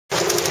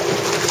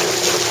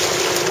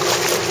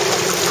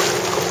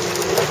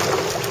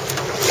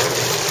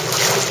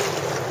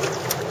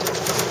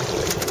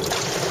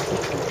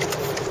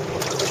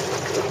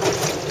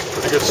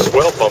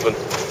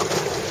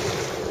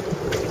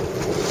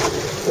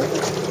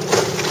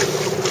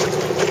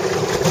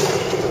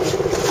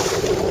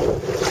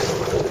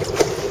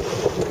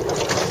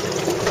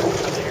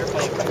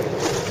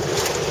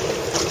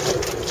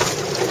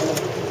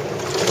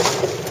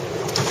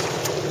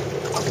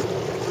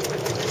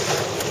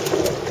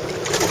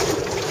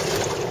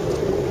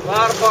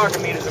lot of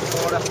parking meters in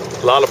Florida.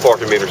 A lot of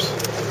parking meters.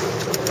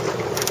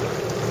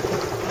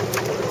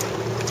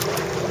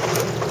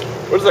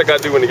 What does that guy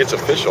do when he gets a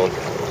fish on?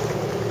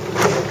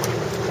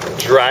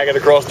 Drag it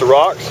across the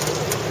rocks?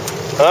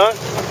 Huh?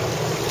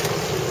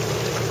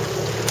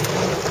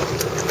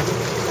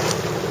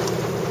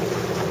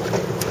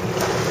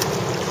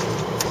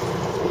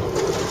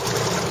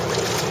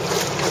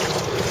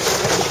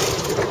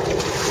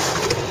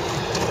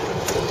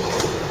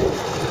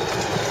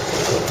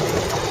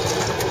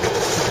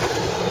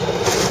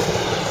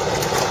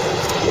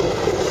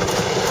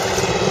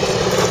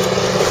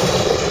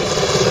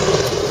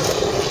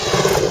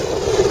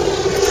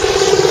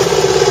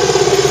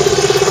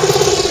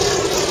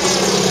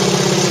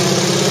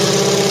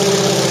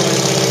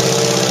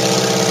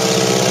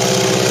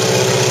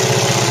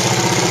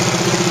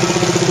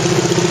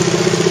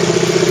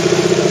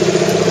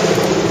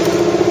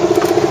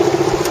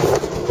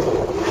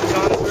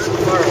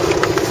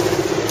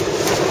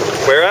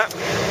 Where at?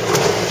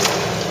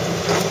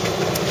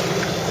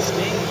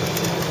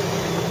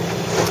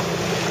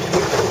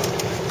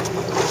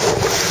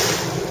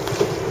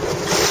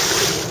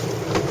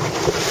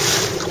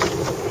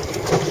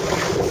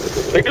 I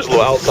think there's a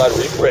little outside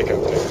reef break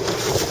up there.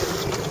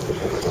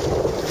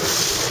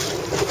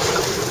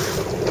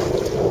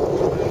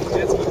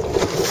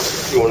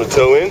 You want to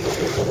tow in?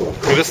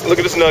 Look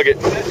at this nugget.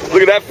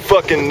 Look at that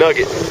fucking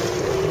nugget.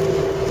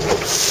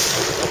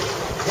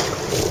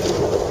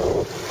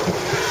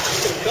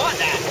 Got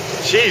that.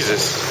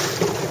 Jesus.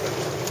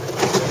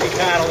 We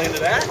paddle into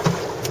that.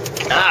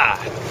 Ah.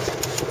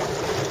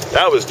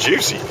 That was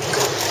juicy.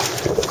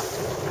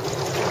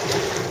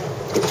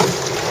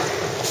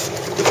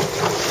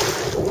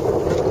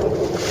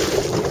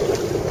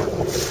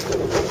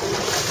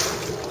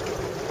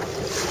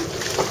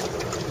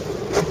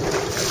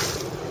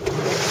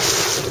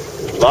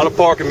 A lot of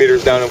parking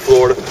meters down in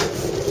Florida.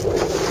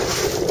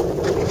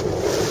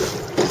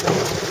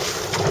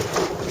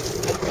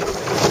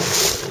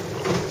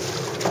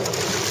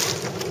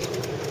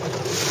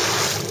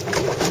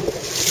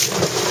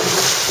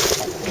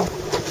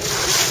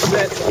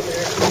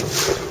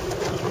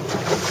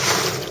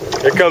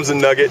 Here comes a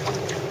nugget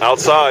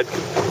outside. I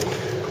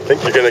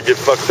think you're gonna get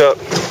fucked up.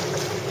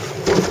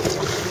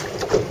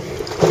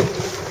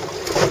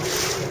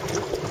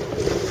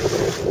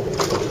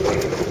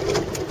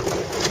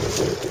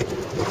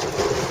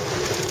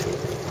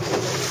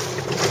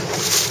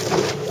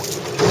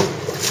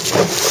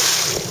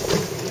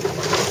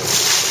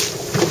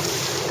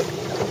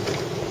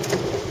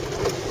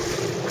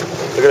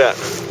 Look at that.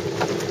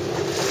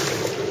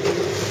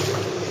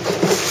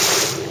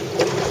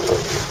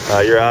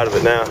 You're out of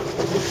it now.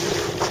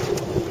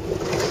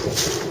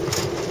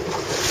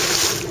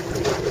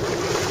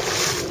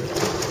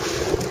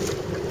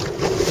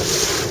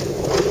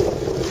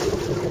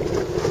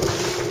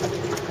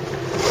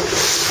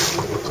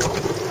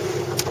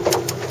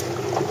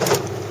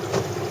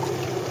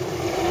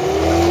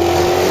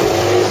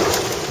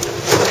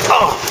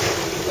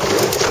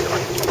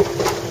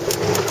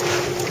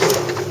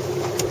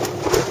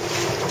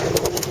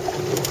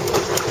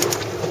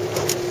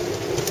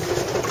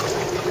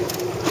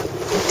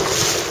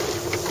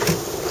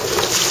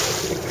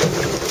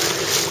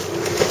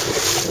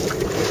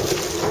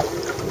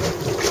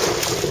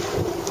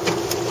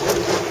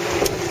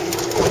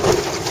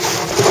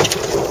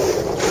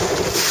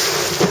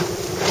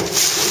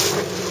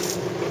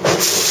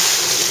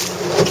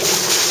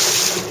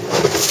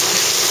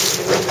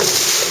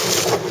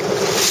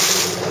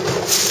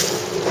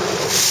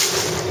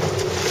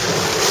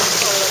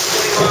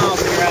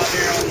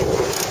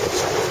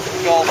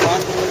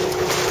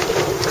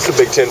 It's a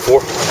big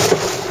 10-4.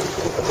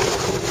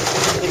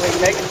 Think we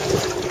can make it?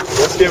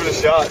 Let's give it a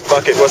shot.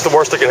 Fuck it. What's the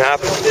worst that can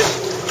happen?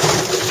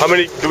 How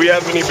many? Do we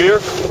have any beer?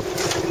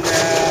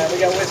 Nah, we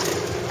got whiskey.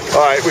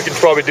 All right, we can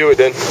probably do it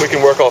then. We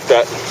can work off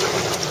that.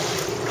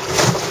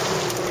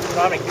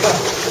 Not in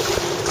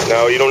cups.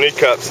 No, you don't need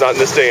cups. Not in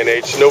this day and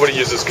age. Nobody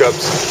uses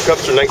cups.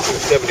 Cups are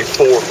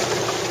 1974.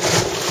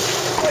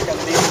 Like I'm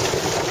deep.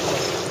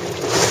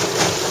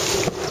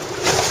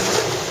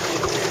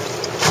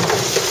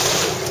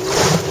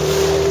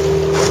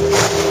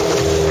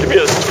 Give me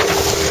a...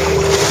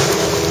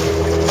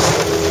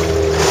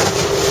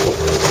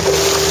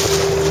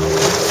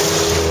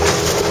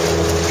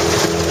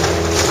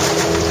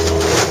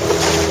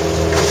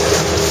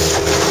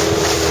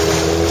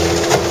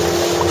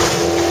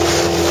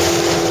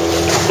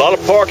 A lot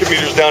of parking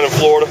meters down in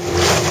Florida.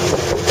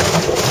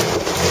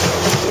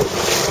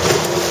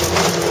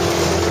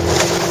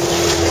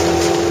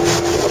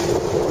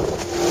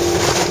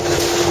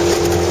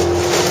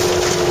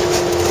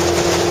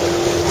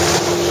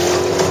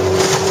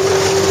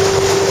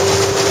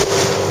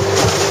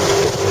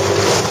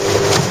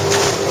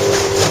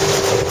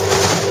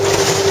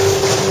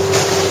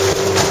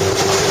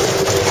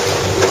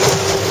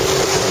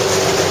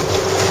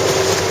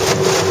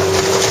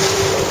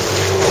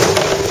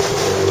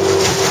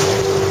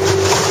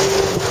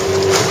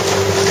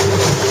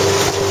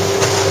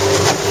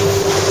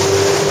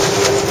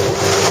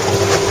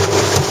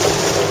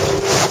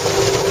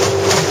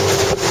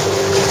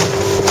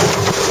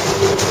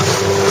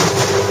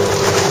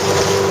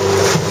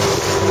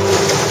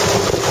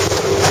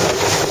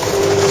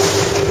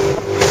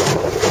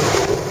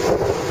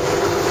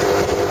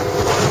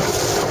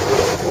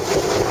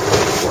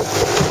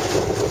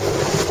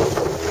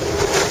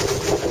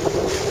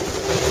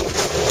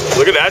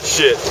 Look at that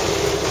shit.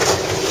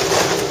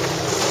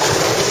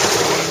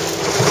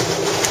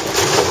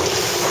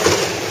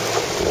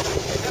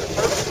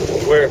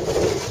 Where?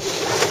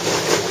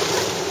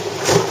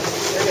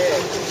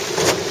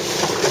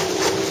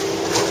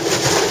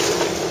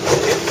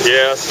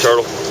 Yeah, it's a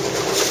turtle.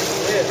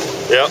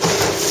 Yeah.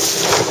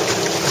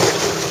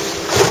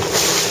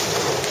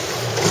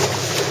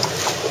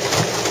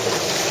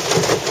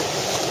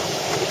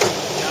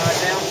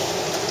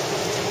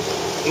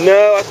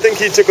 No, I think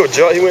he took a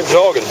he went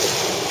jogging.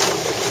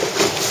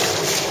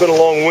 It's been a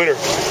long winter.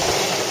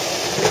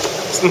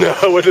 No,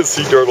 what is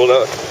sea turtle?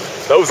 No,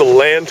 that was a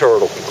land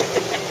turtle.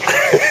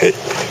 A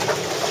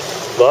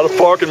lot of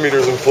parking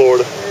meters in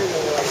Florida.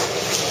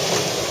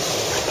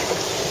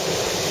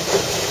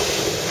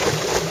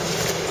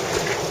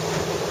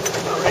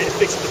 Ready to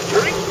fix the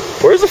drink?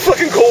 Where's the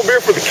fucking cold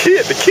beer for the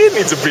kid? The kid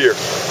needs a beer.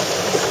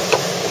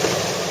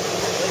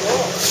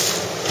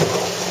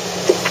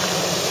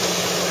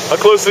 How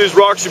close to these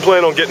rocks you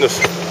plan on getting us?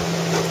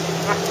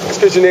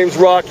 Just because your name's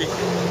Rocky,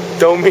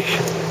 don't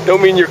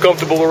mean you're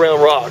comfortable around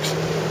rocks.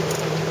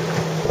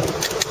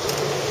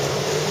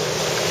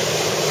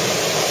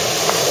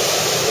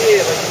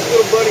 Yeah, like a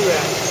little bunny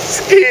rabbit.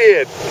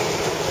 Scared.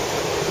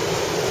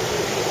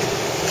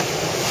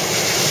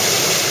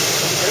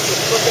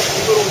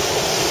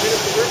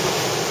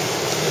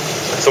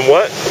 Some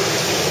what?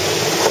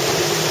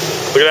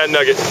 Look at that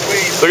nugget.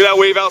 Look at that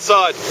wave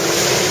outside.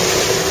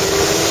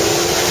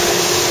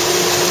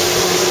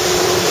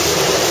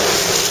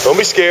 Don't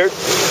be scared.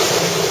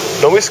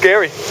 Don't be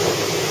scary.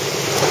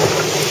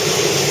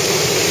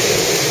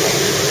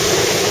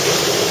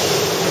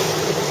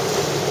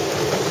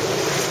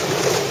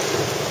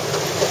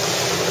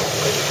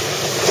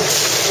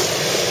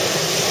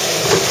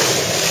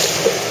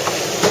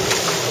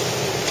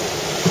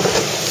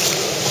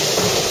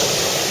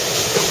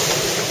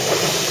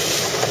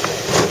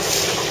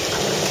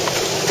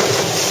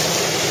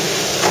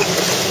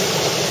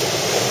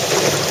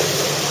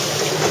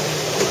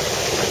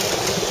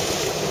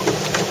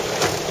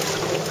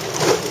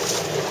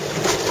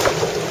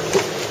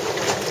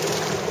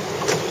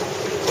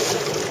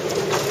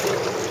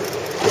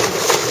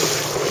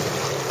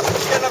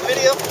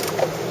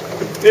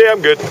 Yeah,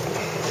 I'm good. Do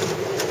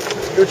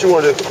what you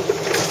want to do.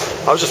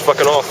 I was just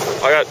fucking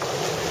off. I got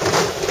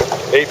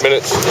 8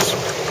 minutes just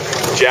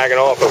jagging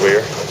off over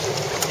here.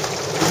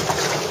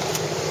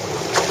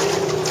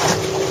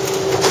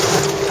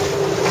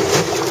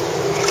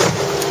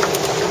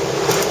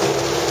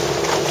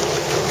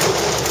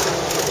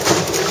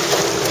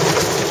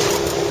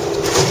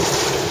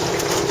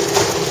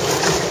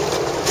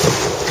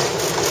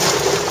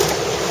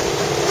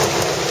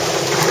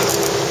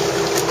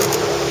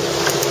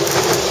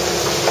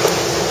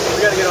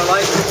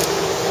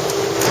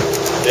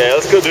 Yeah,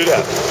 let's go do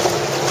that.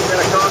 We're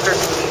gonna conquer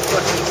some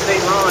fucking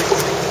state lines.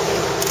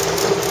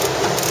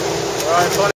 All right, buddy.